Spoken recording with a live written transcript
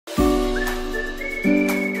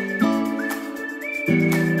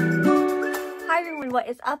what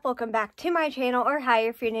is up? Welcome back to my channel, or hi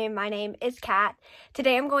if you're new. My name is Kat.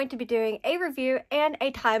 Today I'm going to be doing a review and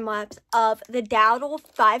a time lapse of the Dowdle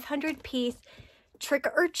 500 piece trick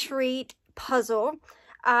or treat puzzle.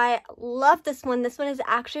 I love this one. This one is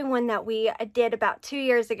actually one that we did about 2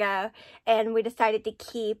 years ago and we decided to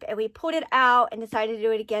keep, and we pulled it out and decided to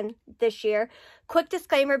do it again this year. Quick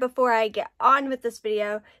disclaimer before I get on with this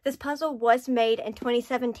video, this puzzle was made in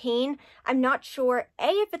 2017. I'm not sure A,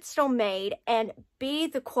 if it's still made, and B,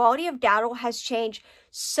 the quality of Dowdle has changed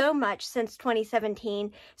so much since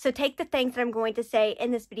 2017. So take the things that I'm going to say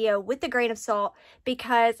in this video with a grain of salt,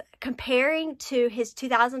 because comparing to his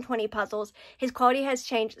 2020 puzzles, his quality has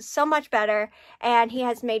changed so much better, and he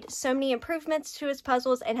has made so many improvements to his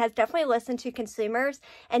puzzles and has definitely listened to consumers,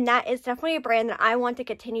 and that is definitely a brand that I want to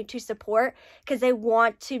continue to support because they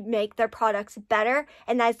want to make their products better,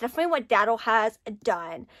 and that is definitely what Dowdle has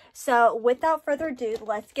done. So without further ado,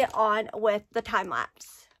 let's get on with the time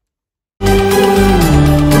lapse.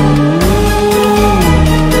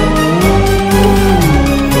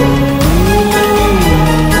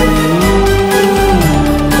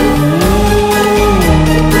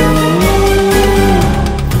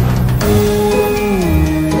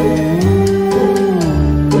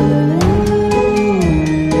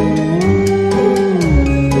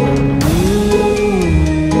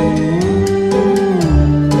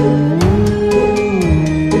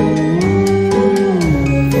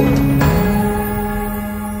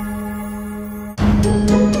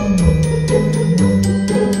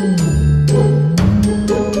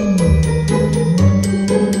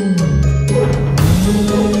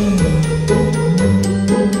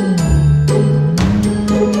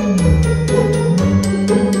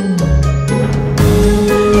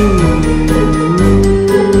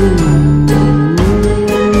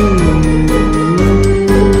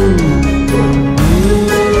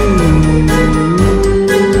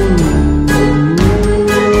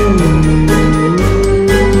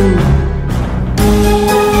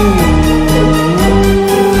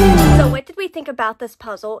 About this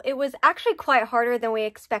puzzle, it was actually quite harder than we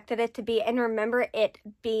expected it to be, and remember it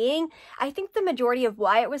being, I think the majority of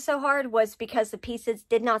why it was so hard was because the pieces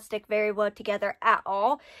did not stick very well together at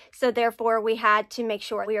all, so therefore we had to make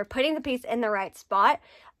sure we were putting the piece in the right spot.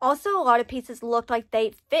 Also, a lot of pieces looked like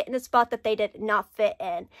they fit in a spot that they did not fit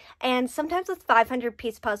in. And sometimes with 500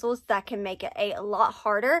 piece puzzles, that can make it a lot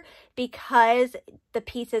harder because the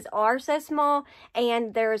pieces are so small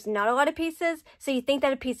and there's not a lot of pieces. So you think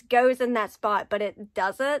that a piece goes in that spot, but it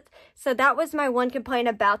doesn't. So that was my one complaint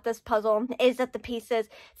about this puzzle, is that the pieces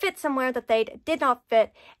fit somewhere that they did not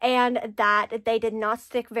fit and that they did not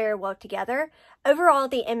stick very well together. Overall,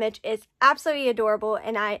 the image is absolutely adorable,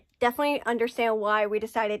 and I definitely understand why we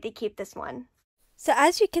decided to keep this one. So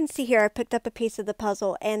as you can see here, I picked up a piece of the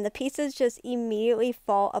puzzle, and the pieces just immediately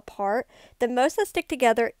fall apart. The most that stick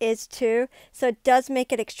together is 2, so it does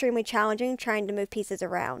make it extremely challenging trying to move pieces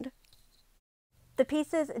around. The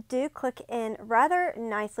pieces do click in rather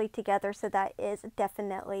nicely together, so that is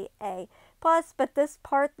definitely a plus, but this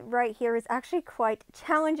part right here is actually quite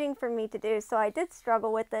challenging for me to do, so I did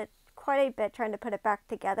struggle with it quite a bit trying to put it back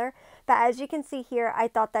together. But as you can see here, I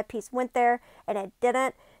thought that piece went there and it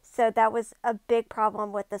didn't, so that was a big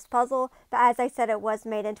problem with this puzzle. But as I said, it was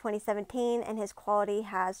made in 2017 and his quality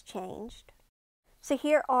has changed. So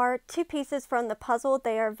here are 2 pieces from the puzzle.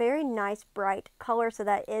 They are very nice bright colors, so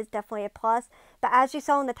that is definitely a plus. But as you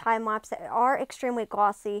saw in the time lapse, they are extremely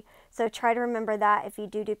glossy, so try to remember that if you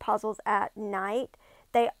do puzzles at night.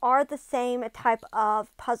 They are the same type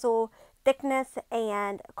of puzzle thickness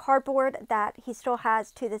and cardboard that he still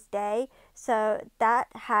has to this day, so that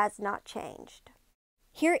has not changed.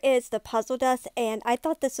 Here is the puzzle dust, and I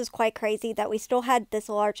thought this was quite crazy that we still had this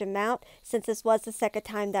large amount since this was the second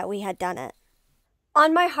time that we had done it.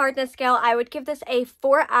 On my hardness scale, I would give this a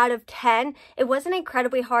 4 out of 10. It wasn't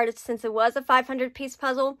incredibly hard since it was a 500 piece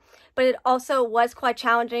puzzle, but it also was quite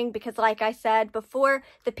challenging because, like I said before,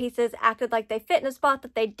 the pieces acted like they fit in a spot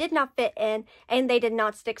that they did not fit in, and they did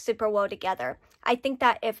not stick super well together. I think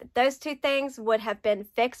that if those 2 things would have been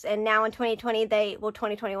fixed, and now in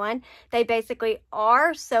 2021, they basically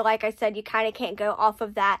are. So like I said, you kind of can't go off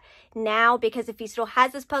of that now, because if he still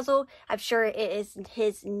has this puzzle, I'm sure it is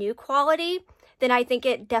his new quality, then I think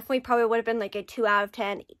it definitely probably would have been like a 2 out of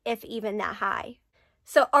 10, if even that high.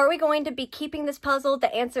 So are we going to be keeping this puzzle?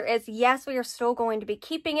 The answer is yes, we are still going to be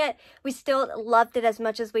keeping it. We still loved it as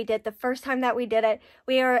much as we did the first time that we did it.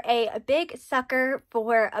 We are a big sucker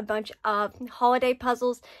for a bunch of holiday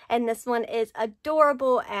puzzles, and this one is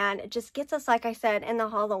adorable and just gets us, like I said, in the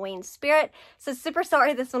Halloween spirit. So super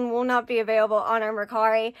sorry this one will not be available on our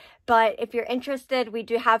Mercari, but if you're interested, we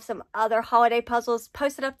do have some other holiday puzzles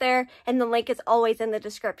posted up there, and the link is always in the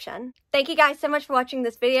description. Thank you guys so much for watching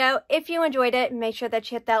this video. If you enjoyed it, make sure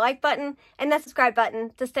that you hit that like button and that subscribe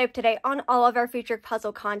button to stay up to date on all of our future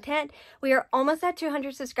puzzle content. We are almost at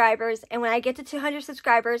 200 subscribers, and when I get to 200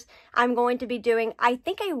 subscribers, I'm going to be doing, I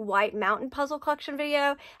think, a White Mountain puzzle collection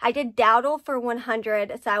video. I did Dowdle for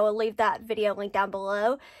 100, so I will leave that video link down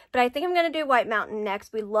below, but I think I'm going to do White Mountain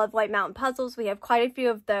next. We love White Mountain puzzles. We have quite a few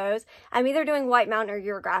of those. I'm either doing White Mountain or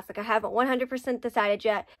Eurographic. I haven't 100% decided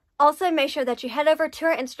yet. Also, make sure that you head over to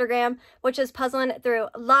our Instagram, which is Puzzling Through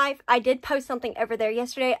Life. I did post something over there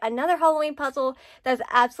yesterday, another Halloween puzzle that's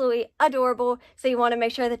absolutely adorable. So you want to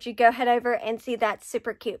make sure that you go head over and see that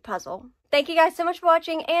super cute puzzle. Thank you guys so much for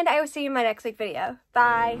watching, and I will see you in my next week video.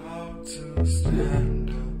 Bye.